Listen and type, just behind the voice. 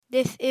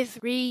This is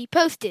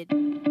reposted.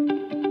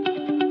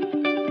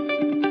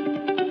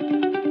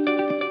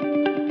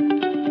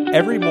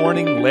 Every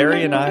morning,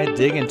 Larry and I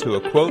dig into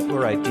a quote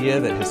or idea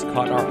that has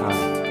caught our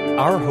eye.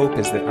 Our hope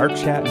is that our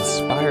chat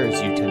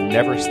inspires you to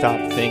never stop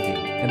thinking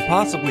and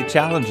possibly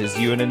challenges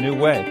you in a new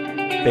way.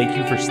 Thank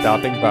you for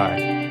stopping by.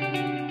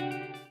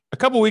 A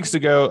couple weeks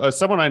ago,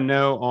 someone I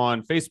know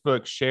on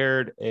Facebook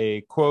shared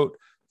a quote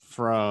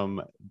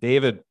from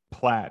David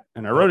Platt,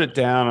 and I wrote it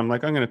down. I'm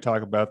like, I'm going to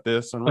talk about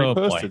this and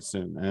repost it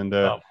soon. And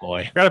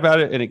forgot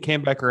about it, and it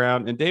came back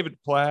around. And David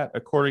Platt,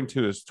 according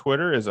to his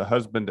Twitter, is a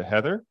husband to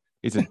Heather.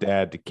 He's a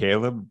dad to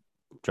Caleb,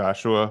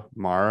 Joshua,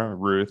 Mara,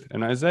 Ruth,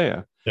 and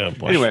Isaiah.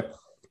 Anyway,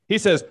 he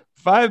says,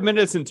 5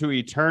 minutes into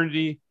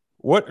eternity,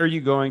 what are you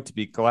going to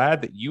be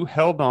glad that you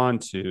held on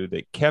to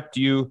that kept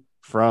you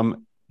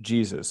from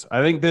Jesus?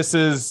 I think this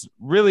is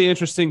really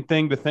interesting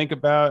thing to think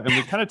about. And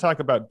we kind of talk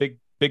about big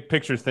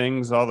picture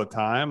things all the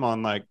time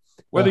on like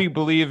whether you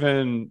believe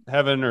in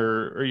heaven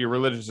or you're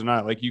religious or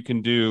not. Like you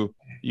can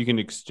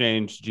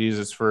exchange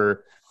Jesus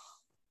for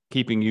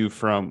keeping you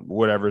from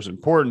whatever's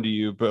important to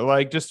you, but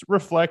like just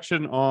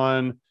reflection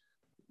on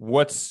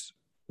what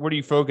are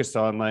you focused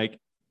on? Like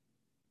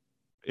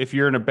if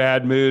you're in a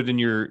bad mood and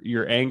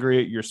you're angry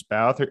at your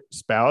spouse,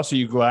 are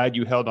you glad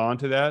you held on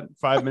to that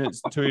 5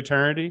 minutes to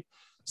eternity?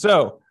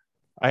 So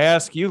I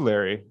ask you,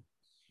 Larry,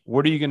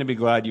 what are you going to be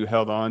glad you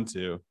held on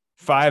to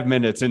 5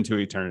 minutes into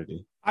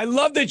eternity? I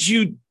love that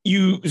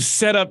you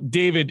set up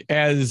David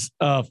as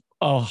a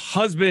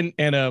husband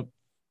and a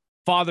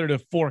father to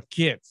 4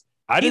 kids.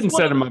 I didn't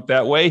set him up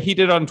that way. He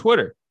did on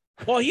Twitter.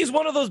 Well, he's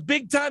one of those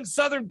big-time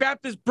Southern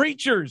Baptist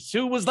preachers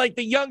who was like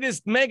the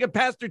youngest mega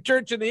pastor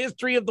church in the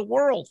history of the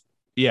world.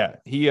 Yeah,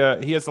 he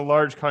has a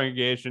large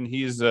congregation.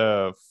 He's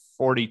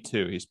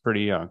 42. He's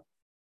pretty young.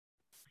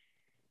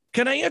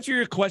 Can I answer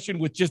your question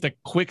with just a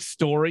quick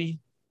story?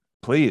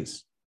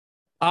 Please.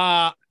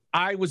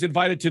 I was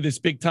invited to this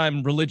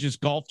big-time religious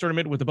golf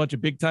tournament with a bunch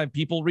of big-time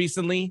people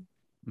recently.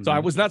 Mm-hmm. So I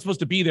was not supposed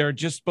to be there,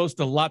 just supposed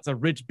to lots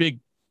of rich, big,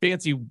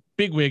 fancy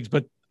bigwigs.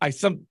 But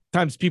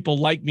sometimes people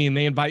like me and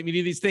they invite me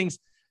to these things.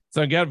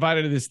 So I got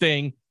invited to this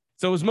thing.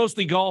 So it was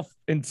mostly golf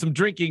and some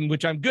drinking,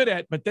 which I'm good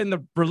at. But then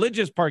the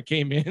religious part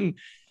came in,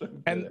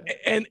 and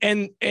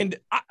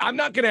I'm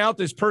not going to out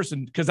this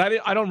person because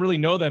I don't really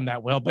know them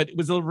that well. But it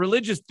was a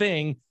religious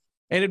thing.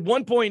 And at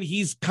one point,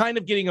 he's kind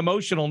of getting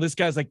emotional. And this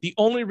guy's like, the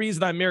only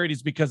reason I'm married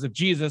is because of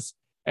Jesus.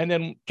 And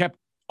then kept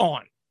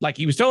on. Like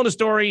he was telling a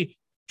story,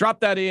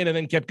 dropped that in, and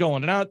then kept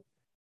going. And I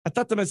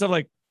thought to myself,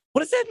 like,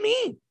 what does that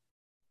mean?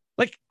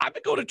 Like, I've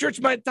been going to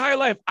church my entire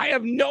life. I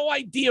have no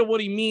idea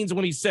what he means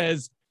when he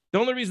says, the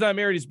only reason I'm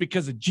married is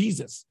because of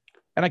Jesus.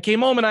 And I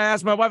came home and I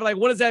asked my wife, like,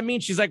 what does that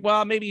mean? She's like,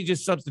 well, maybe you're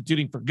just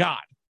substituting for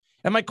God.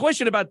 And my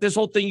question about this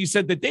whole thing you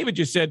said that David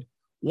just said,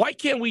 why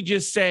can't we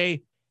just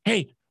say,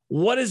 hey,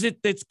 what is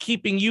it that's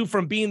keeping you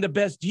from being the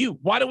best you?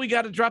 Why do we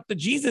got to drop the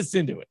Jesus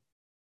into it?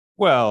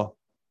 Well,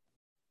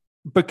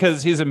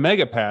 because he's a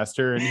mega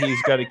pastor and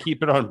he's got to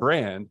keep it on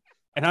brand.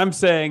 And I'm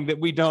saying that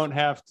we don't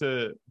have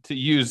to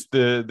use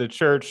the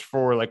church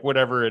for like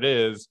whatever it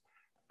is.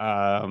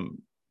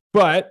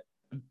 But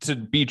to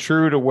be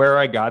true to where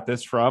I got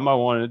this from, I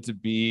wanted to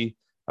be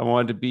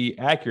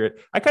accurate.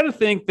 I kind of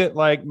think that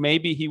like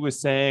maybe he was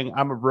saying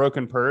I'm a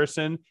broken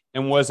person,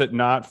 and was it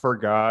not for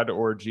God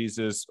or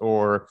Jesus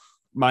or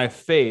my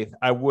faith,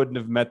 I wouldn't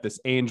have met this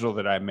angel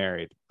that I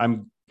married.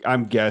 I'm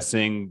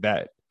guessing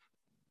that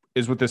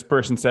is what this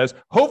person says.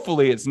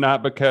 Hopefully it's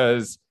not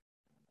because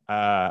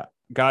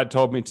God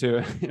told me to,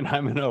 and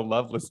I'm in a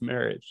loveless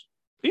marriage.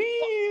 I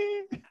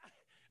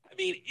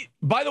mean,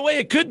 by the way,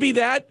 it could be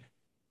that.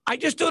 I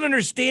just don't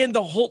understand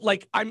the whole,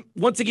 like, I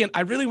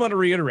really want to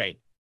reiterate.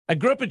 I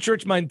grew up in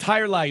church my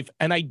entire life,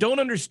 and I don't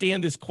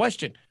understand this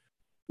question.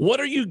 What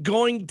are you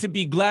going to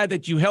be glad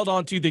that you held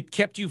on to that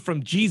kept you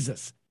from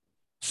Jesus?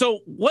 So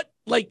what,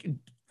 like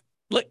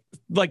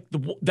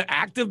the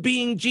act of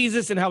being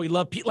Jesus and how he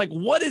loved people, like,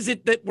 what is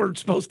it that we're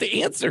supposed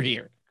to answer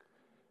here?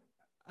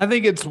 I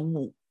think it's,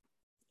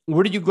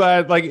 what are you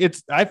glad? Like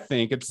I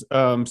think it's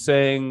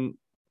saying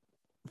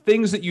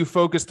things that you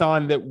focused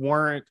on that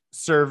weren't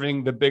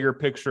serving the bigger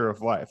picture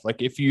of life.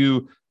 Like if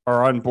you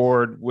are on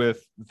board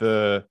with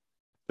the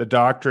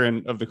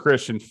doctrine of the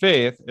Christian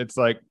faith, it's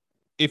like,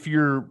 if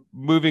you're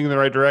moving in the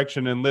right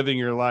direction and living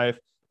your life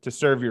to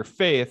serve your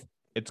faith,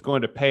 it's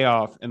going to pay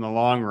off in the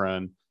long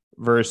run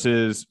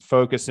versus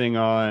focusing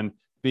on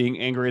being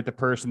angry at the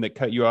person that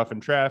cut you off in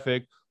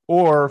traffic,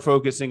 or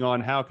focusing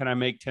on how can I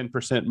make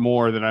 10%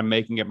 more than I'm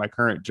making at my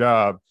current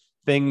job.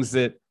 Things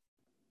that,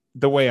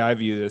 the way I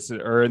view this,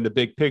 are in the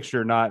big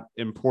picture, not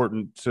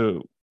important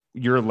to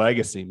your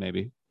legacy,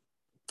 maybe.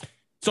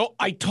 So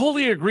I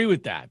totally agree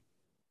with that.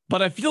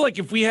 But I feel like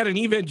if we had an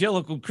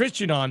evangelical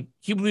Christian on,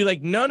 he would be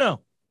like,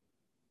 no.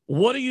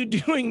 What are you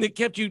doing that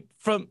kept you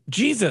from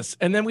Jesus?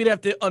 And then we'd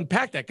have to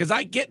unpack that. Because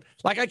I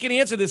can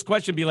answer this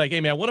question, be like, hey,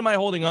 man, what am I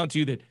holding on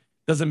to that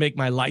doesn't make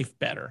my life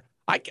better?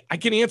 I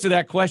can answer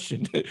that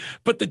question.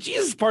 But the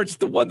Jesus part's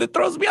the one that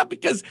throws me up,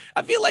 because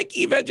I feel like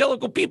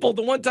evangelical people,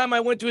 the one time I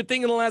went to a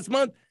thing in the last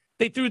month,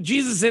 they threw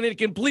Jesus in it. It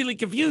completely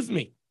confused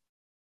me.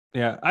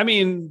 Yeah. I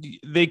mean,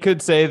 they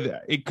could say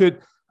that it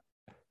could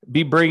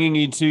be bringing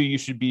you to, you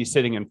should be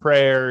sitting in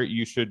prayer.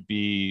 You should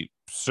be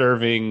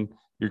serving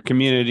your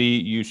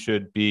community. You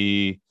should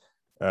be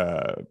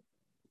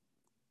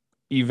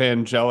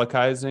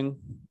evangelicizing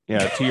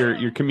to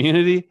your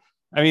community.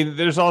 I mean,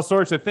 there's all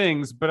sorts of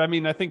things, but I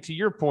mean, I think to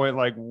your point,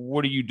 like,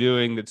 what are you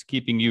doing that's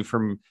keeping you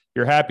from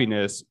your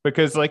happiness?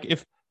 Because like,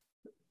 if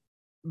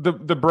the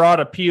broad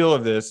appeal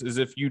of this is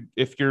if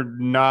you're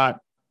not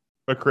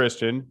a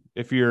Christian,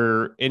 if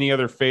you're any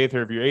other faith,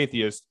 or if you're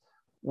atheist,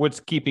 what's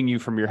keeping you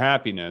from your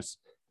happiness?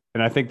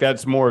 And I think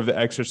that's more of the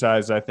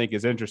exercise I think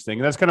is interesting.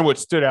 And that's kind of what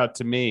stood out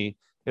to me,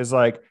 is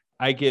like,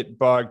 I get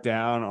bogged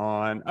down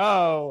on,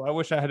 oh, I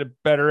wish I had a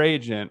better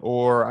agent,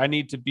 or I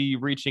need to be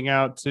reaching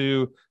out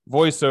to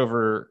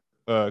voiceover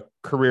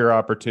career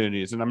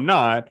opportunities, and I'm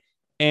not.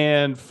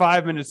 And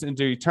 5 minutes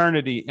into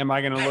eternity, am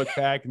I going to look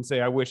back and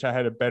say, I wish I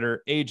had a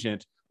better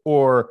agent,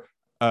 or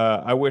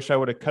I wish I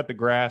would have cut the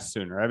grass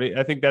sooner? I mean,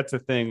 I think that's the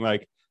thing.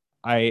 Like,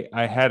 I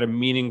had a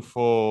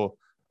meaningful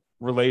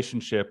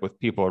relationship with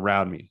people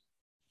around me.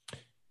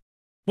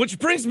 Which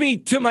brings me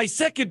to my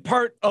second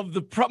part of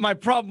my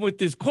problem with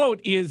this quote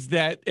is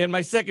that, and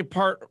my second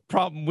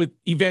problem with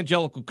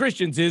evangelical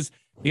Christians is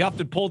they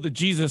often pull the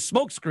Jesus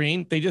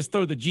smokescreen. They just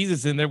throw the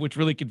Jesus in there, which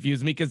really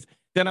confused me, because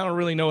then I don't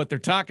really know what they're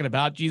talking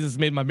about. Jesus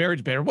made my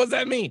marriage better. What does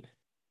that mean?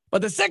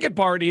 But the second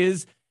part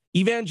is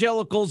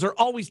evangelicals are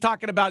always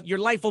talking about your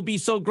life will be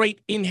so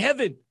great in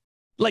heaven.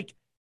 Like,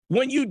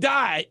 when you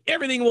die,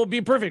 everything will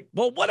be perfect.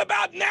 Well, what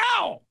about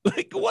now?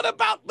 Like, what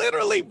about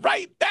literally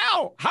right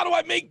now? How do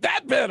I make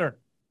that better?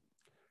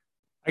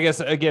 I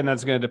guess, again,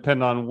 that's going to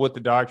depend on what the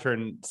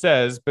doctrine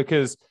says,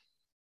 because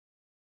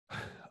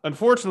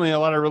unfortunately, a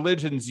lot of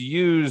religions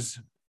use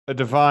a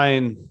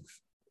divine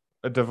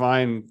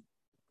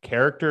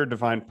character,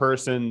 divine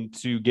person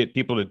to get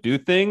people to do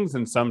things,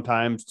 and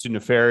sometimes to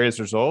nefarious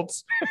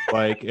results.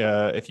 Like,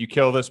 if you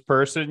kill this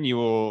person, you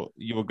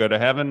will go to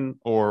heaven,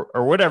 or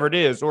whatever it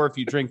is. Or if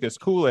you drink this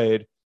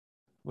Kool-Aid,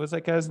 what's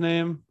that guy's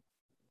name?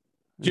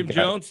 Jim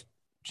Jones.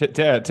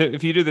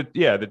 If you do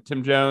the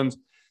Tim Jones.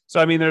 So,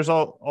 I mean, there's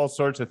all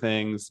sorts of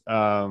things.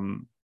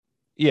 There's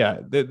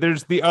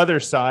the other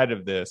side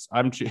of this.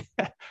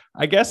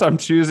 I guess I'm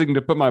choosing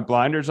to put my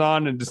blinders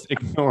on and just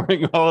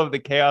ignoring all of the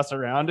chaos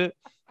around it,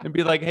 and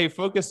be like, hey,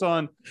 focus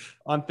on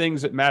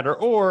things that matter.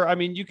 Or, I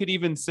mean, you could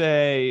even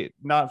say,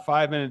 not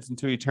 5 minutes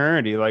into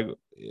eternity, like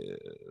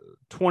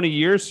 20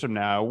 years from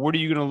now, what are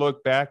you going to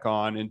look back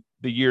on in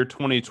the year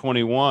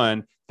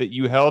 2021 that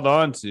you held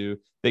on to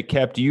that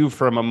kept you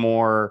from a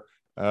more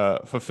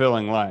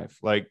fulfilling life?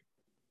 Like,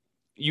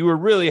 you were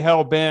really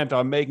hell bent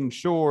on making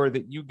sure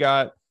that you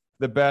got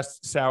the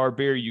best sour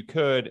beer you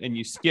could, and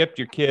you skipped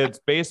your kid's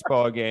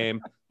baseball game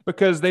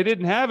because they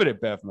didn't have it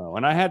at Bevmo,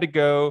 and I had to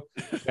go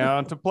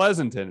down to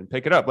Pleasanton and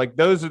pick it up. Like,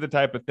 those are the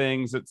type of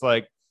things. It's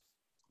like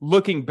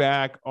looking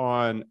back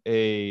on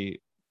a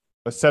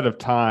set of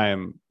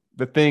time,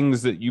 the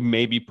things that you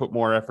maybe put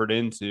more effort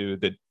into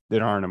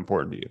that aren't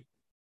important to you.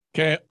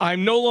 Okay,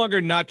 I'm no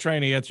longer not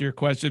trying to answer your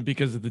question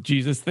because of the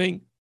Jesus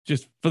thing.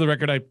 Just for the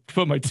record, I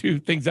put my two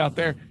things out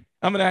there.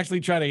 I'm going to actually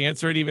try to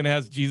answer it, even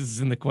as Jesus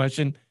in the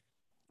question.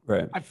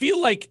 Right. I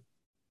feel like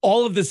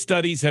all of the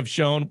studies have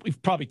shown,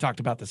 we've probably talked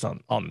about this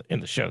in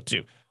the show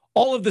too.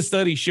 All of the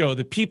studies show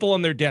that people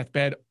on their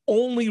deathbed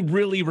only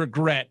really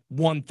regret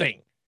one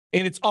thing.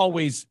 And it's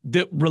always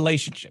the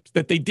relationships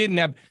that they didn't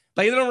have.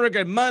 Like, they don't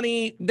regret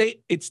money.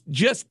 It's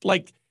just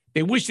like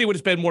they wish they would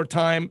have spent more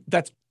time.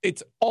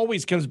 It's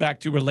always comes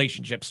back to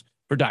relationships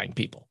for dying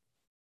people.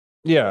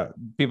 Yeah,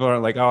 people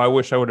aren't like, oh, I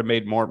wish I would have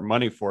made more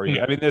money for you.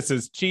 I mean, this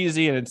is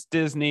cheesy and it's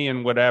Disney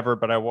and whatever,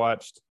 but I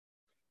watched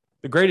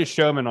The Greatest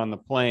Showman on the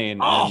plane,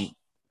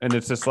 and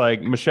it's just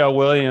like Michelle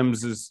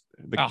Williams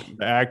the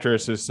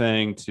actress is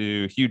saying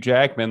to Hugh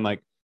Jackman,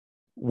 like,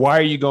 why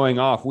are you going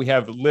off? We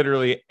have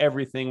literally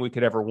everything we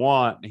could ever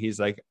want. And he's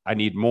like, I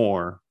need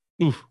more.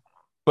 Oof.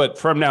 But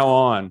from now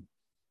on,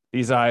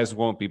 these eyes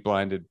won't be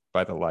blinded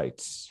by the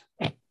lights.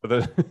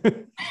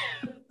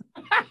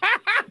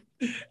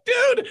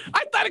 Dude,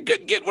 I thought it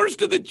couldn't get worse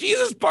to the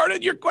Jesus part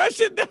of your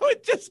question. No,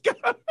 it just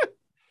got.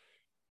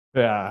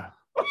 Yeah.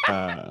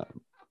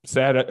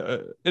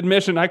 Sad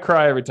admission. I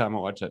cry every time I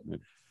watch that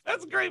movie.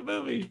 That's a great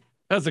movie.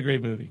 That's a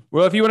great movie.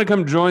 Well, if you want to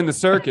come join the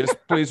circus,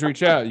 please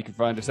reach out. You can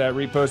find us at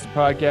Reposted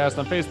Podcast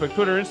on Facebook,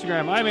 Twitter,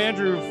 Instagram. I'm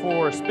Andrew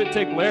for Spit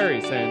Take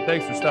Larry, saying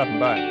thanks for stopping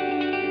by.